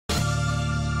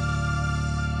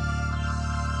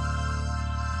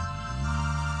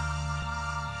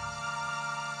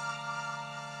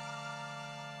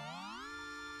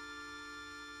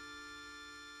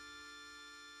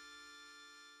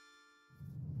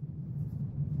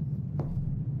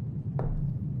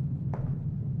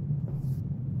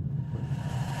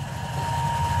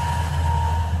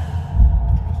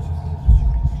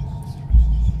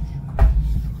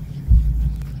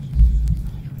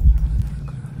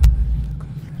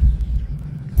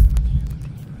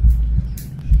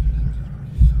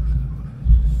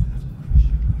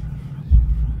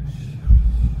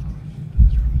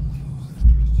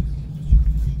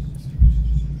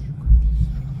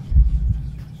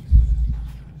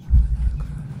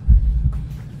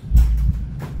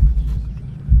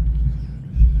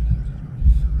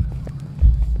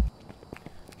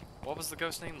the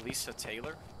ghost name? Lisa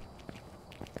Taylor?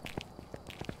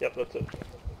 Yep, that's it.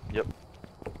 Yep.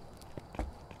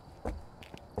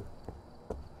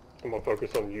 I'm gonna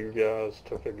focus on you guys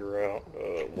to figure out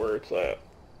where it's at.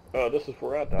 This is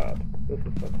where I died. This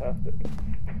is fantastic.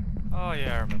 Oh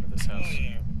yeah, I remember this house.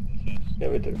 Yeah,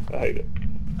 me too. I hate it.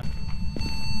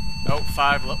 Oh,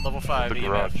 level 5 The EMF.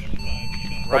 garage.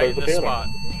 Right in the this piano. spot.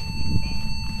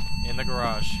 In the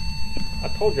garage. I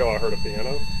told y'all I heard a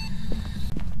piano.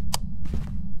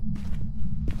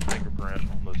 Fingerprint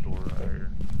on this door right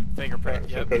here. Fingerprint,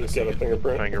 Alright, so yep. Cody's got a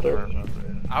fingerprint. Fingerprint.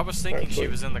 I was thinking Alright, she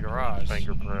was in the garage.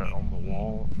 Fingerprint on the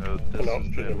wall. No, this No, is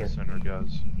she's the in there. center,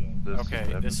 guys. This Okay,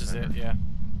 is this is it, epicenter. yeah.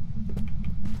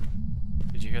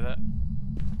 Did you hear that?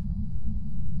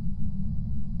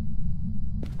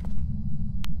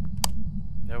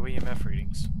 No EMF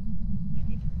readings.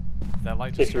 That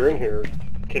light just If you're in here,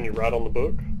 can you write on the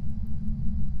book?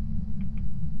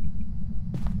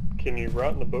 Can you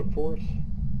write in the book for us?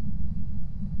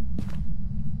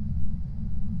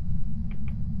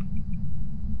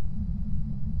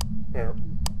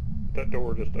 That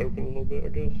door just opened a little bit, I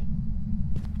guess.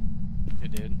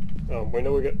 It did. We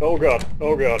know we got. Oh god!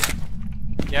 Oh god!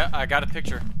 Yeah, I got a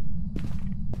picture.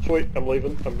 Sweet, I'm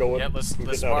leaving. I'm going. Yeah, let's I'm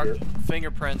getting out mark of here.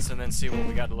 fingerprints and then see what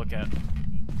we got to look at.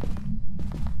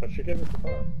 But she gave us a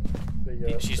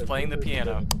sign. She's playing the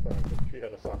piano. She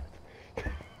had a sign.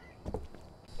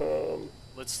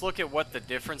 Let's look at what the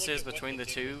difference is between the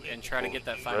two and try to get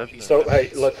that final piece. So of hey,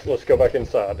 evidence. let's go back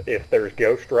inside. If there's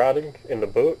ghost writing in the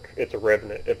book, it's a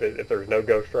revenant. If there's no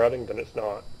ghost writing, then it's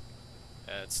not.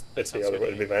 That It's the sounds other good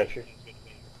way. to It'd be me. Banshee.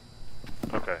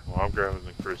 Okay, well I'm grabbing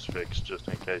the crucifix just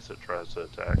in case it tries to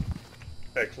attack.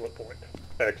 Excellent point.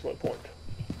 Excellent point.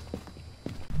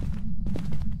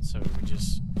 So we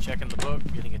just checking the book,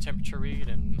 getting a temperature read,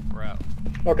 and we're out.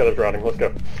 Okay, there's writing. Let's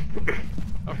go.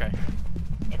 Okay.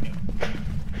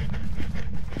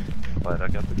 Glad I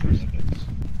got the crucifix.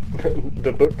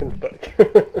 The book can stay.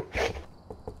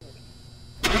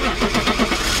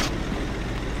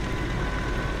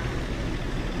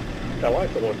 I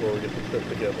like the one where we get to sit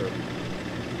together.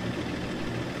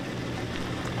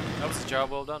 That was a job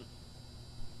well done.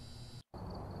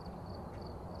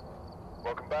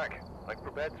 Welcome back. I've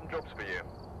prepared some jobs for you.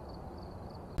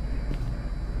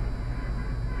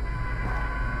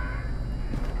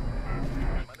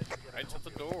 Right to the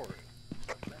door.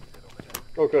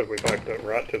 Oh good, we backed up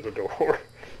right to the door.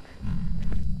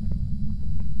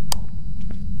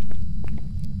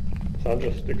 So I'm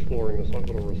just exploring this like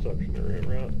little reception area,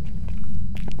 right?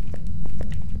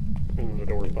 And the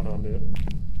door's behind it.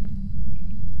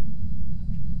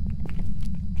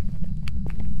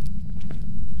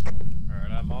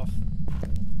 Alright, I'm off.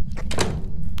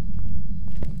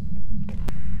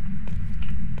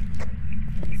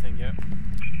 Anything yet?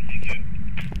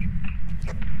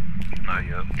 Not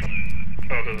yet.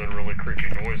 Other than really creepy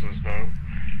noises, no.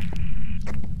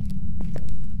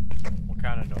 What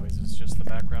kind of noises? Just the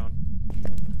background?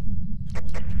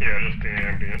 Yeah, just the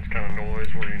ambient kind of noise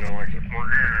where you know,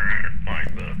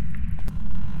 like the.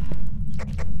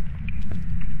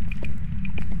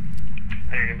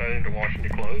 Hey, anybody into washing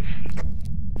your clothes?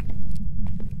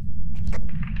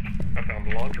 I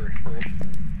found the laundry room.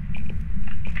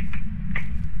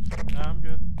 Nah, I'm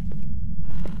good.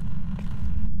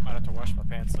 Might have to wash my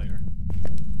pants later.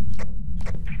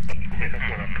 Yeah,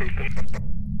 when I'm pooping.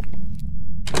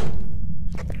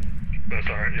 That's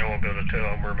alright, y'all won't be able to tell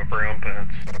I'm wearing my brown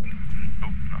pants.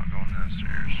 Nope, not going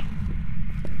downstairs.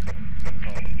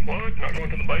 What? Not going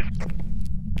to the basement?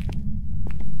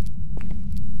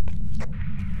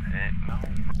 No.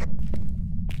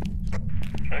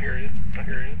 I hear you. I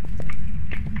hear you.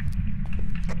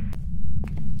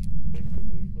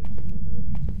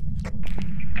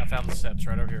 I found the steps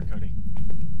right over here, Cody.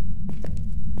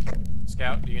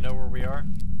 Scout, do you know where we are?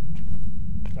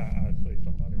 I see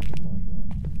somebody with a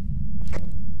flashlight.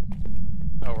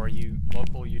 Oh, are you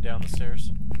local? You down the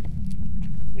stairs?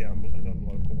 Yeah, I'm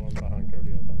local. I'm behind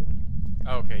Cody, I think.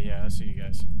 Oh, okay, yeah, I see you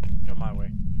guys. Go my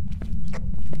way.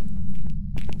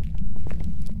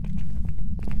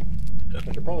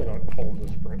 I should probably not hold the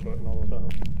sprint button all the time.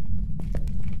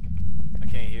 I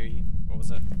can't hear you. What was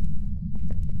that?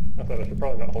 I thought I should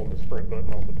probably not hold the sprint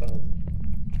button all the time.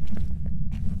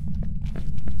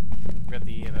 We got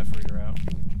the EMF reader out.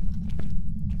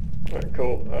 Alright,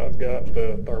 cool. I've got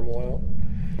the thermal out.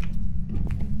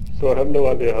 So I have no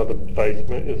idea how the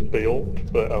basement is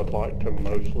built, but I would like to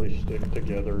mostly stick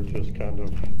together, just kind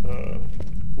of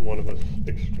one of us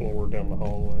explore down the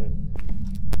hallway.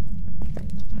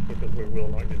 Because we will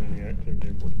not get any activity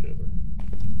if we're together.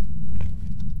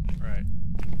 Right.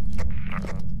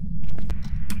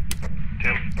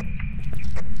 Tim?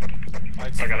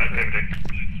 lights I got flickering.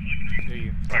 activity. Do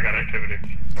you? I got activity.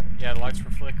 Yeah, the lights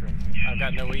were flickering. I've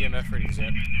got no EMF readings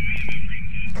yet.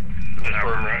 This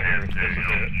room right here. This is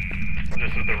it.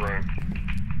 This is the room.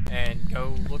 And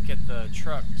go look at the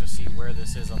truck to see where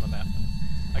this is on the map.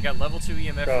 I got level 2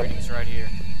 EMF Got it. readings right here.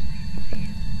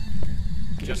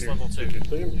 Just level 2. Did you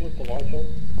see him flip the lights on?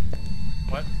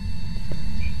 What?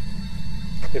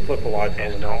 He flipped the lights on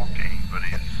He's and off. talking, but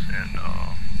he's in,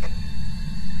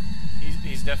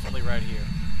 He's definitely right here.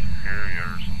 area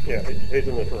or something. Yeah, he's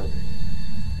in this room.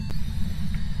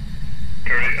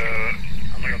 Cody,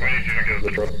 we need you to go to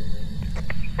the truck.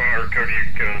 Or Cody, you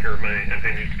can hear me, and he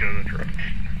needs to go to the truck.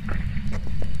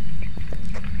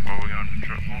 Where are we going to the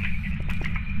truck for?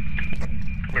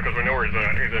 Because we know where he's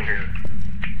at. He's in here.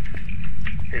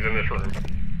 He's in this room.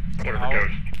 Whatever Oh.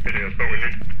 ghost it is.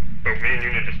 But me and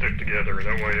you need to stick together.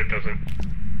 That way it doesn't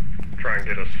try and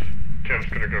get us. Tim's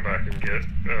gonna go back and get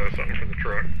something for the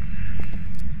truck.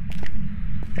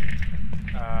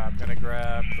 I'm gonna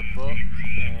grab the book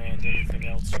and anything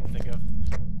else you can think of.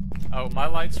 Oh, my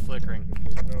light's flickering.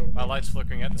 My light's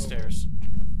flickering at the stairs.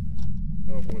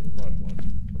 Oh boy, flashlight.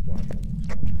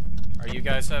 Are you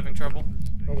guys having trouble?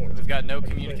 Oh boy. We've got no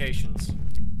communications.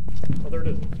 Oh, there it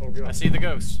is. Oh god. I see the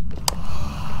ghost.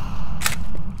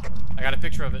 I got a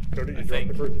picture of it, Cody, I you dropped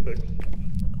think. the crucifix.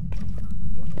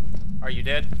 Are you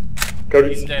dead?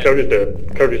 Cody's dead. Cody's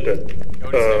dead. Cody's dead.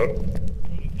 Cody's dead.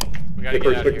 We gotta The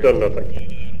get out of crucifix here. done nothing.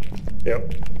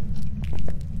 Yep.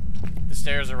 The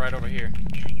stairs are right over here.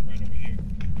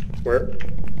 Where?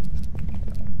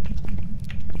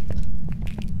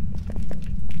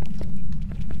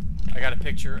 I got a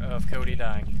picture of Cody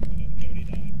dying.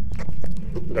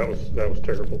 That was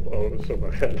terrible. Oh, it was so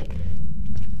bad.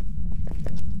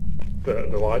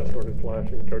 The light started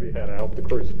flashing. Cody had out the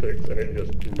crucifix, and it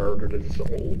just murdered his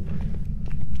soul.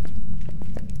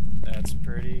 That's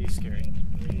pretty scary.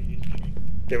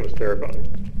 It was terrifying.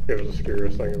 It was the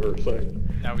scariest thing I've ever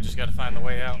seen. Now we just gotta find the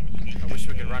way out. I wish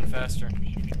we could run faster.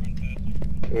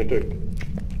 Me too.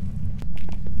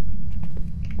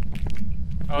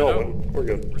 Oh No, no. we're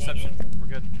good. Reception. We're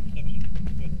good.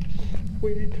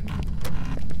 Sweet.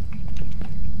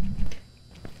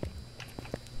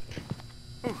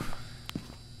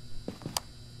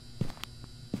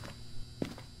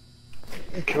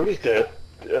 Cody's dead.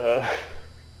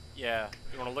 Yeah.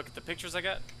 You wanna look at the pictures I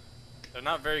got? They're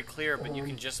not very clear, but you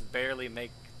can just barely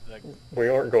make the... We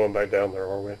aren't going back down there,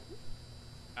 are we?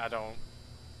 I don't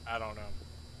know.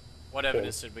 What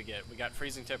evidence did we get? We got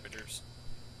freezing temperatures.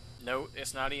 No,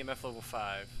 it's not EMF level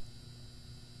 5.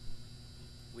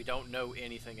 We don't know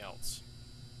anything else.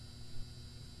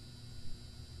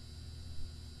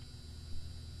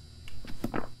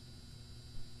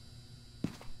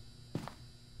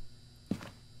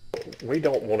 We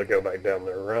don't want to go back down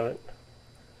there, right?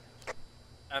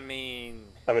 I mean,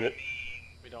 it,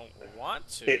 we don't want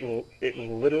to. it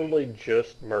literally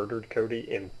just murdered Cody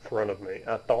in front of me.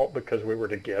 I thought because we were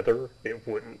together, it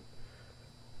wouldn't.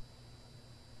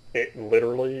 It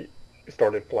literally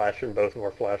started flashing both of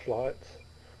our flashlights,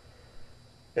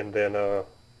 and then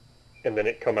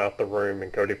it come out the room,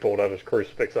 and Cody pulled out his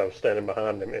crucifix. I was standing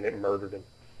behind him, and it murdered him.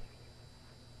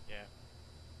 Yeah.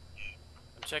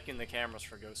 I'm checking the cameras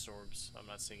for ghost orbs. I'm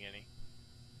not seeing any.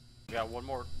 We got one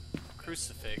more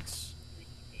crucifix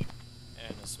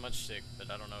and a smudge stick,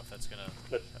 but I don't know if that's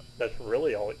gonna... That's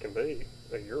really all it can be,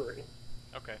 a Yuri.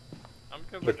 Okay. I'm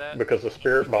good with that. Because the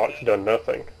spirit box done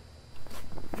nothing.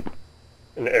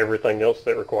 And everything else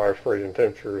that requires freezing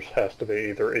temperatures has to be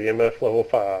either EMF level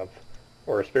 5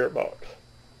 or a spirit box.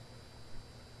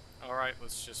 Alright,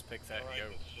 let's just pick that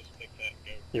and go.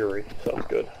 Yuri, sounds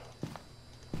good.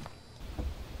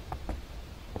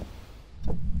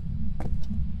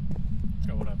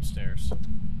 Going upstairs.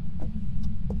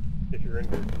 If you're in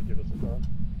here, can you give us a sign?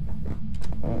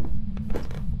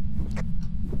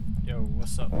 Yo,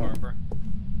 what's up, Barbara?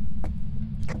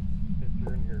 If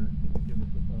you're in here, can you give us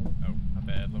a sign? Oh, my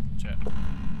bad, local chat.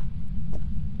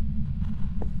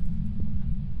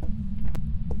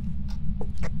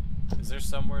 Is there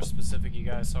somewhere specific you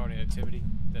guys saw any activity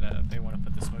that may want to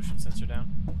put this motion sensor down?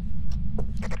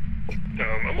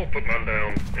 I'm gonna put mine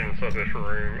down inside this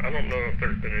room. I don't know if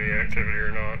there's been any activity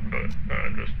or not, but I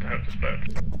just have dispatched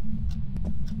it.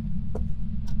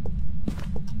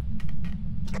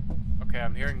 Okay,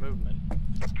 I'm hearing movement.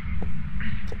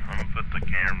 I'm gonna put the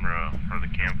camera or the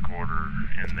camcorder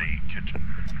in the kitchen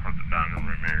or the dining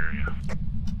room area.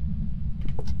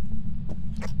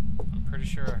 I'm pretty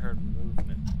sure I heard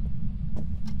movement.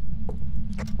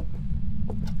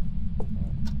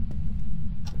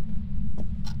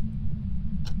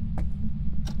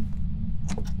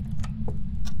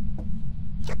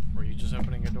 Were you just opening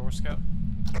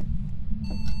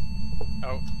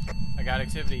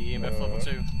activity, EMF level 2.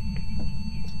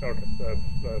 Okay,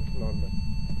 that's not me.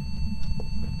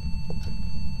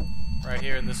 Right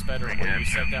here in this bedroom where you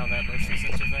set down that motion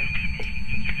sensor thing.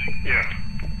 Yeah.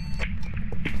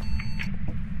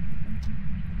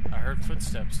 I heard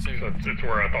footsteps too. So it's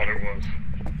where I thought it was.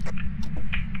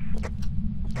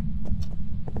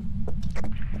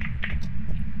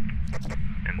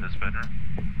 In this bedroom?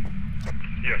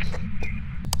 Yes.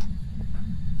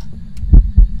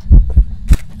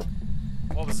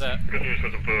 What was that? Good news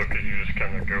with the book is you just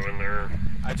kind of go in there.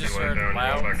 I just you lay heard down,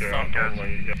 loud you go back out, thump.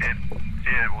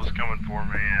 It was coming for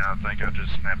me, and I think I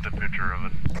just snapped a picture of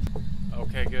it.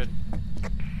 Okay, good.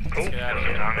 Cool. Let's get out of It's a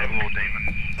here. tiny little demon.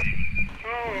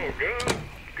 Oh,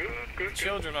 good.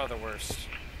 Children are the worst.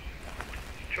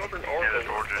 Children Yeah, are the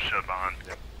door just shut behind.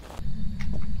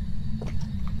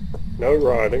 No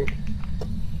riding.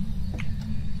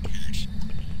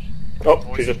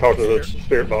 Oh, she just talked to the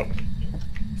spirit box.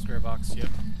 Spirit box, yep.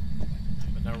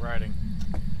 But no writing.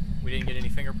 We didn't get any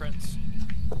fingerprints?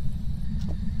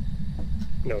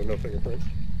 No fingerprints.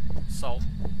 Salt.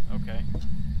 Okay.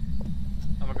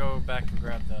 I'm gonna go back and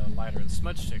grab the lighter. The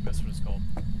smudge stick, that's what it's called.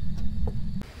 And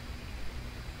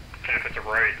if it's a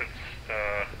wraith, it's,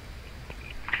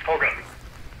 oh god.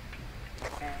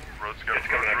 Road's got It's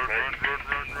coming after me. run.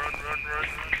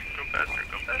 Go faster.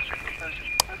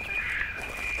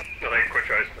 No, they can quit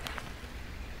chasing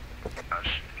us.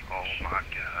 Gosh. Oh my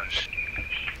gosh.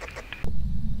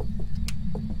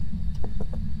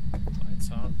 Lights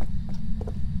on.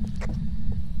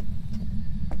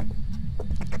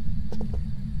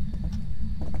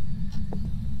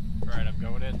 Alright, I'm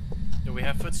going in. Do we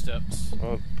have footsteps?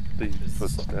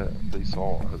 The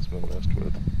salt has been messed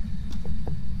with.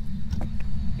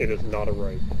 It is not a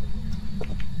wraith.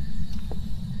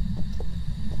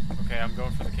 Okay, I'm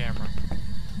going for the camera.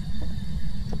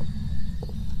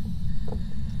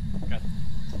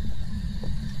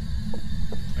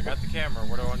 I got the camera.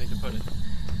 Where do I need to put it?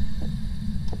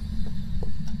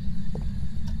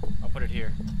 I'll put it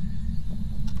here.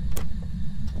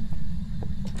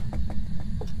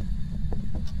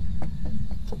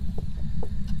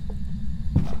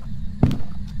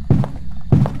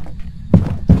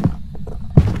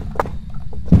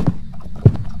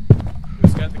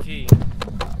 Who's got the key?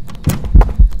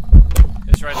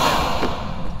 It's right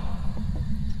there.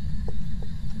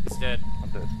 It's dead. I'm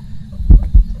dead.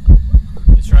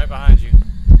 It's right behind you.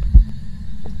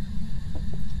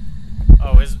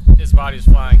 Oh, his body's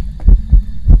flying.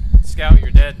 Scout,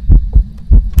 you're dead.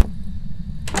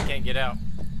 You can't get out.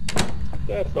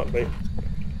 That's not me.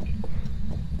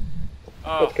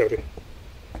 Oh, That's Cody.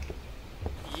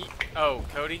 Oh,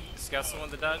 Cody? Scout's the one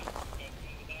that died?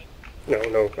 No,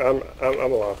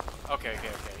 I'm alive. Okay,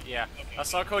 yeah. I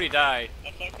saw Cody die.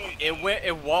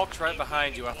 It walked right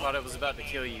behind you. I thought it was about to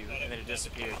kill you, and then it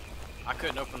disappeared. I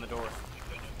couldn't open the door.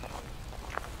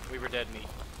 We were dead meat.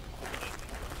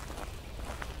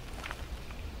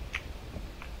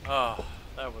 Oh,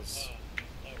 that was...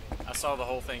 I saw the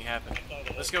whole thing happen.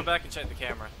 Let's go back and check the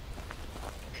camera.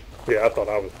 Yeah, I thought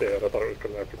I was dead. I thought it was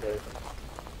coming after me.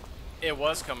 It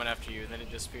was coming after you, and then it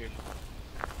disappeared.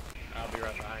 I'll be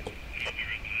right behind you.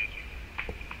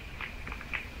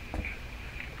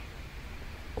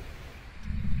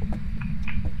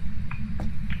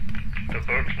 The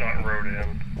book's not wrote in.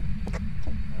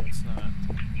 No, it's not.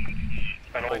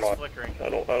 I don't Light's like. flickering. I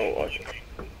don't like it.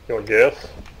 You want to guess?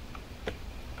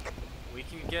 We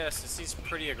can guess. It seems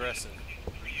pretty aggressive.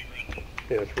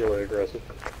 Yeah, it's really aggressive.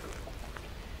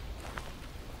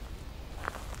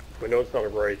 We know it's not a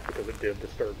wraith because it did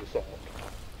disturb the salt.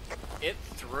 It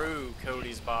threw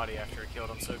Cody's body after it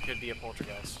killed him, so it could be a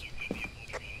poltergeist.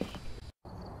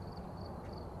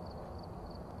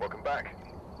 Welcome back.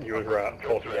 You was right.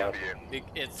 Poltergeist.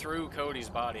 It threw Cody's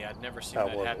body. I'd never seen I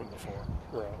that happen wasn't. before.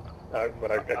 Right.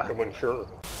 But I wasn't sure.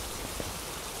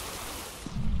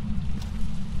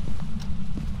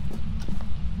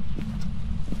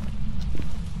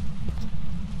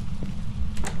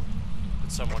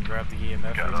 Did someone grab the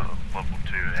EMF? Got a level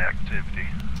 2 activity.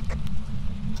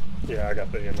 Yeah, I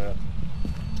got the EMF.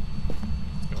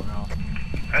 It's going off.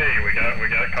 Hey, we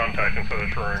got contact inside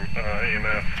this room.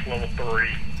 EMF level 3.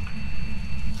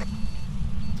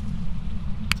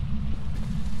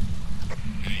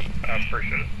 I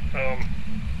appreciate it.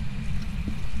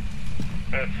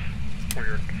 That's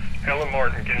weird. Helen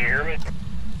Martin, can you hear me?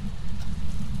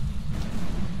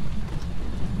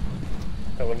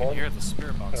 Helen You Martin? hear the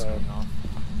spirit box going off.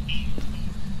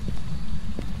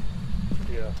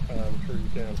 Yeah, I'm sure you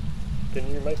can.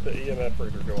 Can you make the EMF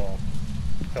reader go off?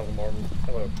 Helen Martin,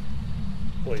 hello.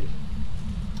 Please.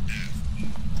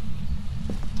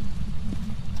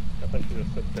 I think you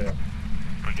just said that.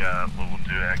 We got level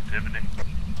 2 activity.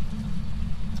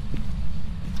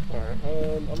 Alright,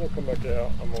 I'm gonna come back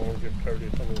out. I'm gonna give Cody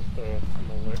some of this stuff.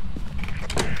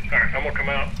 Alright, I'm gonna come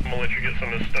out. I'm gonna let you get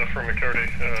some of this stuff from me, Cody.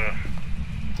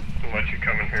 And let you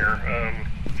come in here.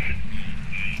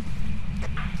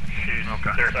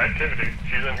 Okay. There's activity.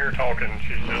 She's in here talking.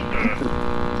 She's just,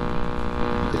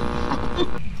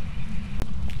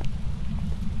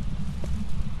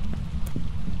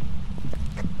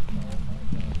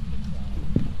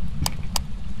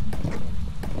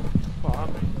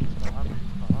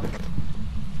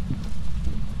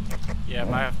 Yeah,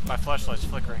 my flashlight's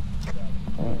flickering.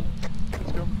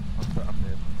 Let's go. I'm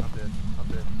dead. I'm dead. I'm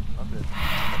dead. I'm dead.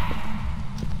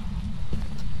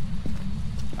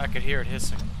 I could hear it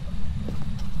hissing.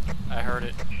 I heard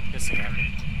it hissing at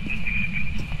me.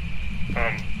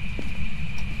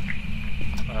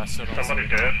 I still don't somebody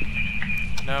see it. dead?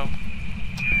 No.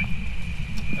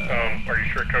 Are you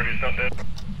sure Cody's not dead?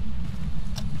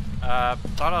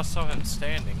 Thought I saw him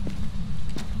standing.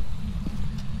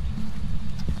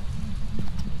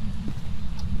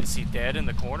 Is he dead in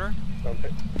the corner?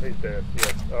 He's dead,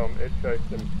 yes. It chased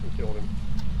him and killed him.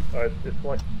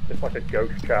 It's like a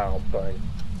ghost child thing.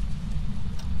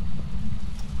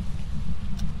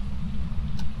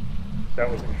 That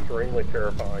was extremely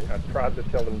terrifying. I tried to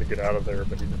tell him to get out of there,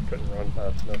 but he just couldn't run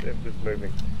fast enough. It was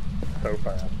moving so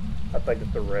fast. I think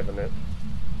it's a revenant.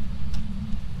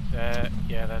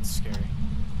 Yeah, that's scary.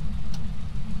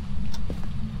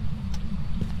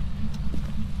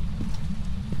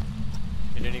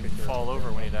 He didn't even fall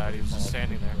over when he died, he was just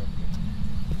standing there.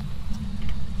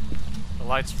 The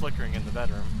light's flickering in the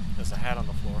bedroom. There's a hat on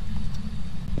the floor.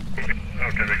 Okay,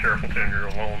 be careful, Tim, you're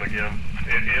alone again.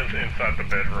 It is inside the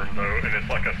bedroom, though, and it's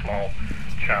like a small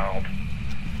child.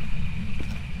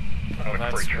 Oh, A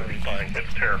that's creature scary. thing.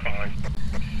 It's terrifying.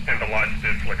 And the lights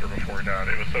did flicker before he died.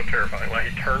 It was so terrifying.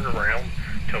 Like, he turned around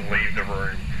to leave the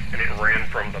room, and it ran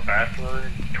from the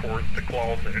bathroom towards the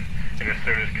closet. And as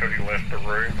soon as Cody left the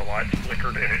room, the lights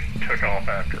flickered, and it took off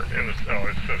after him. It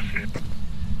was so scary.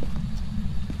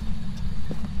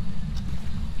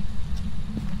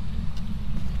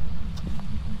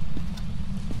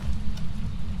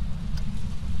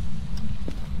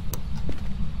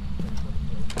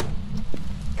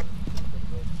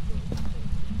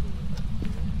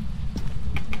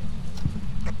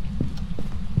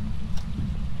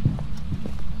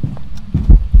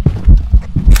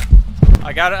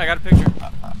 I got a picture.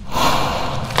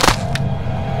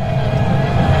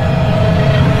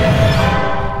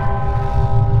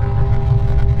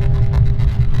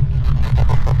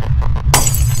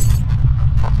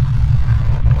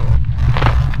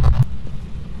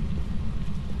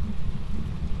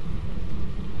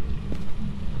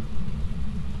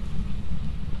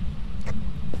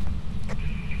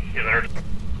 You there?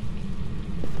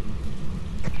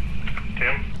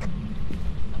 Tim?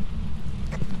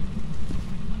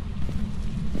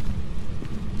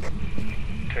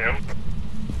 Tim?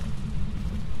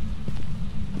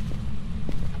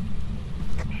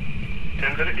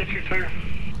 Tim, did it get you too?